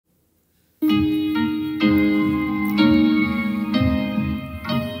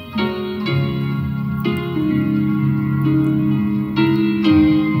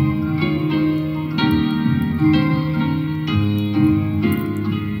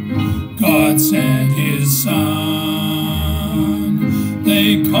God sent his Son.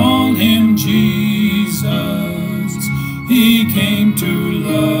 They called him Jesus. He came to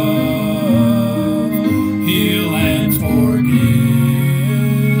love, heal, and forgive.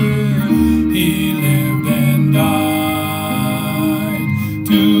 He lived and died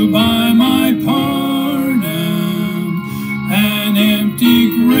to buy my pardon. An empty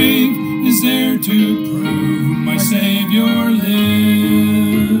grave is there to prove my Savior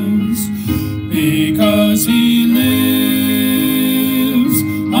lives. Because he lives,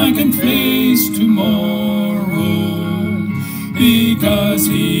 I can face tomorrow. Because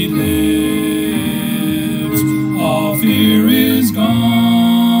he lives, all fear is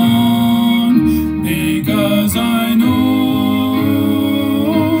gone. Because I know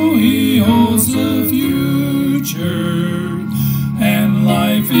he holds the future, and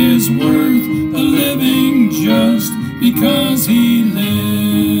life is worth the living just because he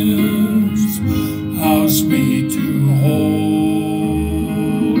lives. How sweet to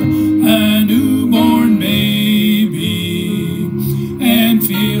hold a newborn baby and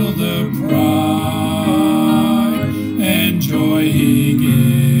feel the pride and joy he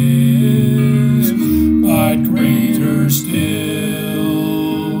gives. But greater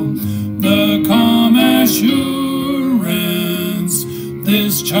still, the calm assurance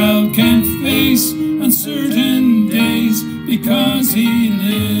this child can face uncertain days because he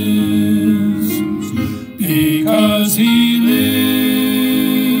lives. Because he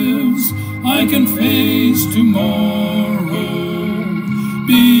lives, I can face tomorrow.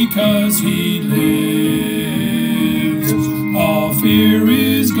 Because he lives, all fear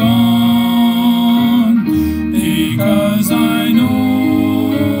is gone. Because I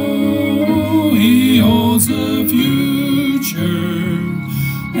know he holds the future,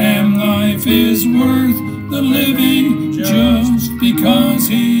 and life is worth the living just because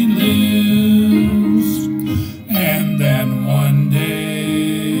he lives. And then one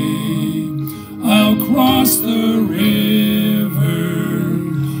day I'll cross the river,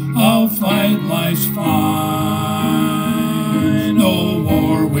 I'll fight life's final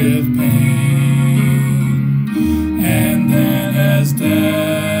war with pain. And then as death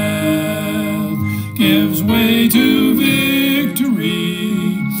gives way to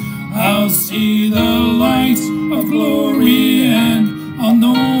victory, I'll see the lights of glory, and I'll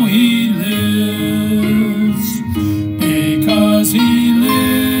know he lives. Because he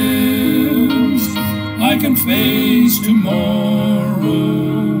lives, I can face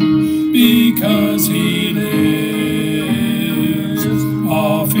tomorrow. Because he lives,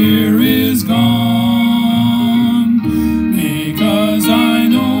 all fear is gone. Because I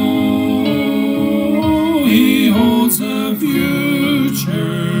know he holds the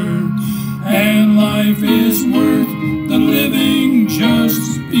future, and life is worth the living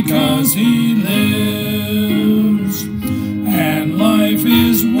just because he lives.